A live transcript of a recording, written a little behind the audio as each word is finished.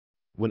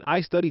when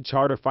I studied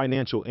Chartered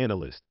Financial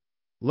Analyst,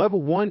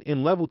 Level 1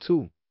 and Level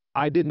 2,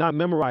 I did not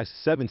memorize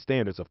 7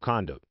 standards of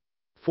conduct.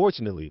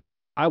 Fortunately,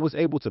 I was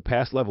able to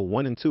pass Level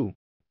 1 and 2,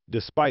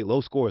 despite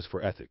low scores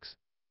for ethics.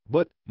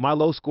 But my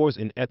low scores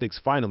in ethics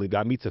finally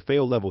got me to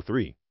fail Level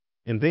 3.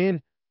 And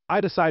then,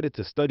 I decided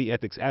to study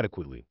ethics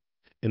adequately.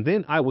 And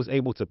then I was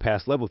able to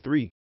pass Level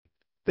 3,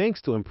 thanks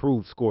to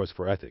improved scores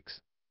for ethics.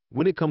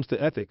 When it comes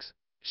to ethics,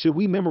 should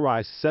we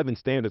memorize 7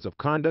 standards of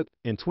conduct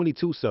and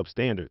 22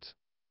 substandards?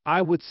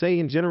 I would say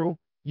in general,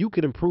 you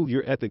could improve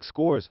your ethics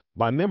scores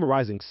by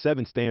memorizing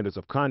 7 standards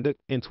of conduct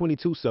and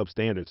 22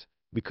 substandards,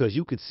 because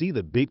you could see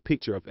the big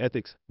picture of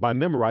ethics by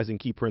memorizing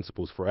key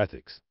principles for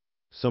ethics.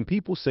 Some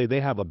people say they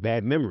have a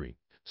bad memory,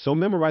 so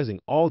memorizing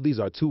all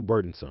these are too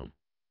burdensome.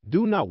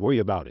 Do not worry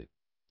about it.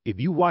 If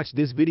you watch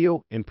this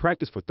video and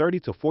practice for 30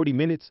 to 40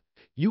 minutes,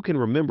 you can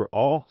remember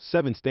all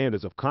 7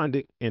 standards of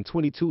conduct and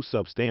 22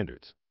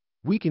 substandards.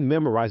 We can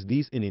memorize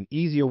these in an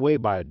easier way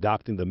by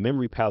adopting the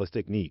memory palace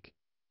technique.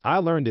 I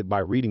learned it by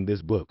reading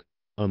this book,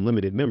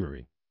 Unlimited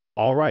Memory.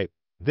 Alright,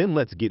 then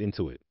let's get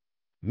into it.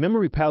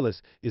 Memory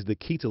palace is the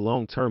key to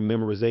long-term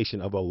memorization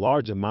of a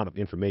large amount of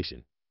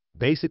information.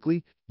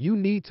 Basically, you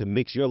need to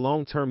mix your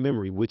long-term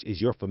memory, which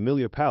is your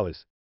familiar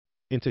palace,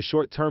 into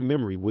short-term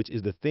memory, which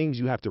is the things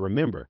you have to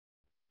remember,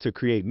 to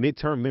create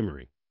mid-term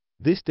memory.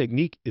 This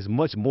technique is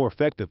much more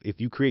effective if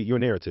you create your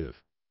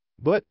narrative.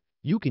 But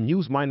you can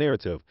use my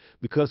narrative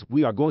because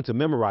we are going to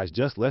memorize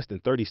just less than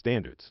 30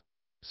 standards.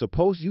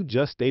 Suppose you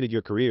just stated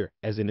your career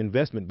as an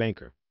investment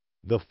banker.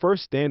 The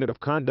first standard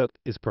of conduct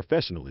is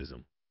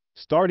professionalism.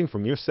 Starting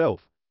from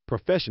yourself,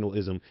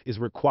 professionalism is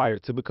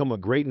required to become a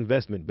great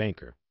investment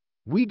banker.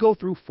 We go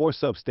through 4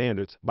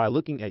 substandards by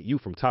looking at you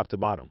from top to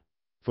bottom.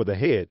 For the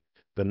head,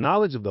 the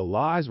knowledge of the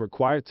laws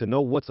required to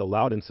know what's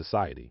allowed in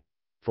society.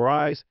 For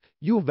eyes,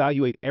 you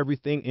evaluate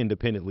everything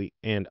independently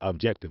and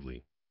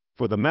objectively.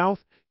 For the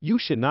mouth, you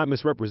should not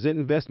misrepresent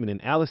investment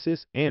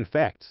analysis and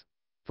facts.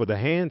 For the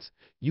hands,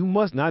 you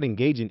must not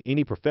engage in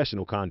any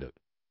professional conduct.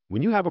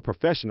 When you have a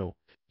professional,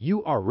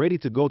 you are ready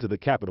to go to the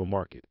capital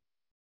market.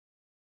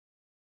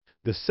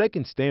 The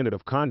second standard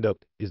of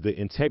conduct is the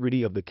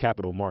integrity of the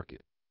capital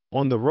market.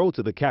 On the road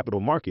to the capital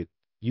market,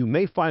 you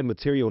may find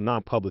material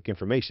non-public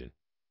information.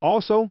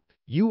 Also,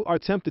 you are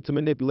tempted to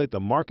manipulate the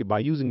market by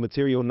using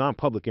material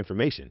non-public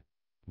information.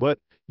 But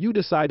you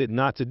decided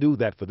not to do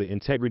that for the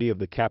integrity of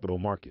the capital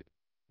market.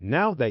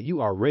 Now that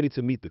you are ready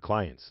to meet the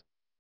clients.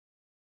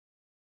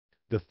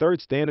 The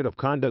third standard of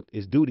conduct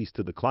is duties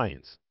to the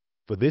clients.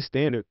 For this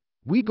standard,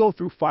 we go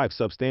through 5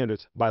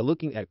 substandards by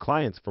looking at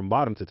clients from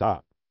bottom to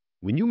top.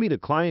 When you meet a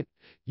client,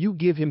 you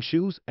give him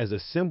shoes as a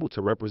symbol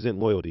to represent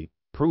loyalty,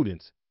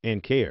 prudence,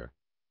 and care.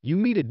 You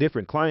meet a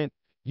different client,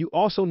 you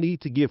also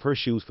need to give her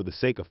shoes for the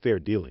sake of fair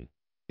dealing.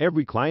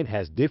 Every client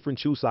has different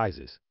shoe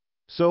sizes,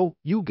 so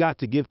you got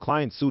to give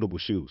clients suitable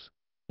shoes.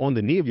 On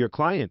the knee of your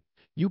client,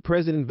 you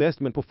present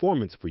investment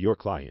performance for your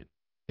client.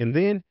 And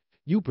then,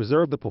 you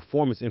preserve the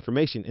performance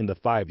information in the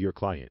file of your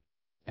client.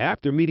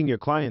 After meeting your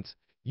clients,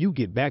 you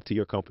get back to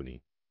your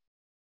company.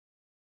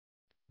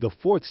 The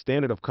fourth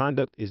standard of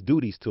conduct is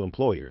duties to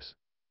employers.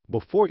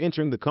 Before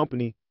entering the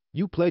company,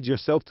 you pledge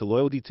yourself to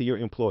loyalty to your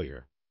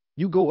employer.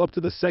 You go up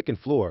to the second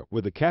floor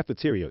where the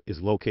cafeteria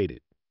is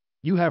located.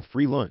 You have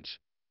free lunch.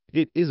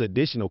 It is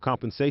additional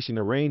compensation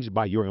arranged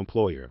by your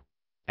employer.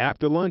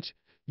 After lunch,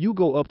 you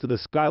go up to the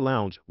Sky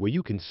Lounge where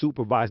you can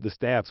supervise the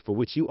staffs for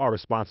which you are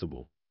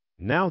responsible.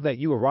 Now that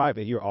you arrive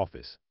at your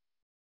office.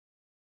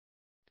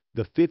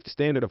 The fifth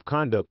standard of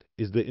conduct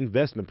is the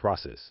investment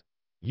process.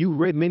 You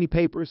read many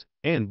papers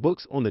and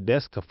books on the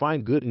desk to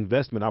find good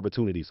investment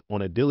opportunities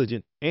on a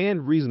diligent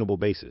and reasonable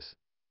basis.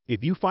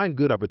 If you find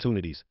good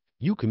opportunities,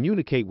 you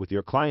communicate with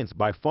your clients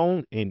by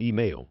phone and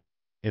email.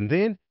 And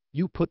then,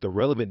 you put the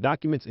relevant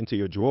documents into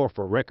your drawer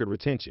for record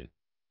retention.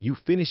 You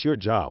finish your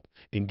job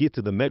and get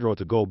to the metro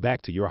to go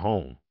back to your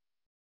home.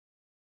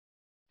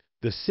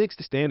 The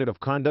sixth standard of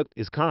conduct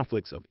is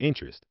conflicts of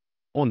interest.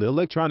 On the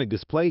electronic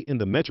display in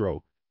the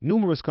metro,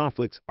 numerous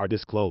conflicts are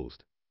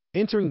disclosed.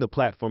 Entering the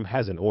platform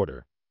has an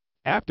order.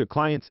 After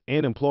clients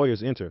and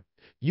employers enter,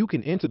 you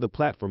can enter the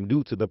platform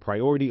due to the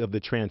priority of the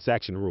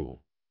transaction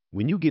rule.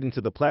 When you get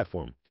into the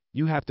platform,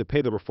 you have to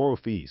pay the referral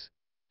fees.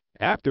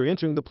 After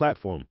entering the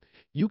platform,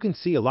 you can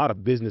see a lot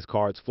of business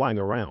cards flying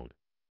around.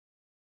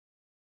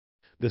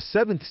 The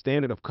seventh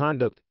standard of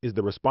conduct is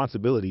the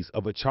responsibilities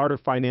of a chartered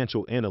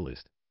financial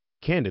analyst.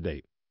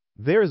 Candidate.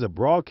 There is a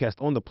broadcast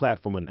on the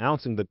platform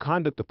announcing the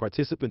conduct of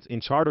participants in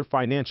Chartered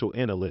Financial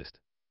Analyst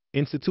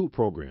Institute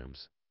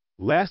programs.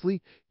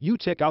 Lastly, you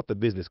check out the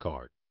business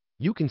card.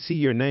 You can see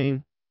your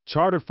name,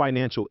 Chartered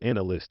Financial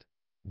Analyst.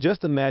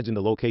 Just imagine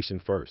the location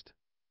first.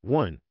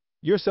 1.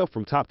 Yourself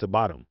from top to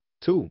bottom.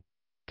 2.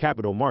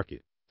 Capital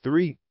market.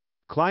 3.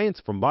 Clients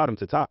from bottom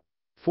to top.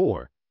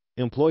 4.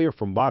 Employer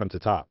from bottom to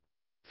top.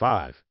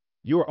 5.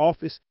 Your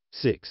office.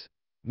 6.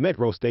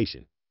 Metro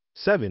station.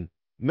 7.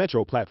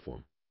 Metro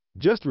platform.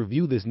 Just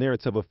review this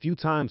narrative a few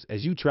times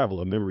as you travel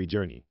a memory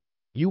journey.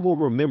 You will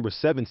remember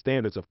 7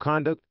 standards of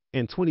conduct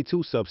and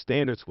 22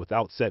 substandards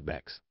without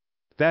setbacks.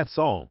 That's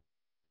all.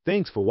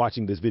 Thanks for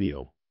watching this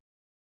video.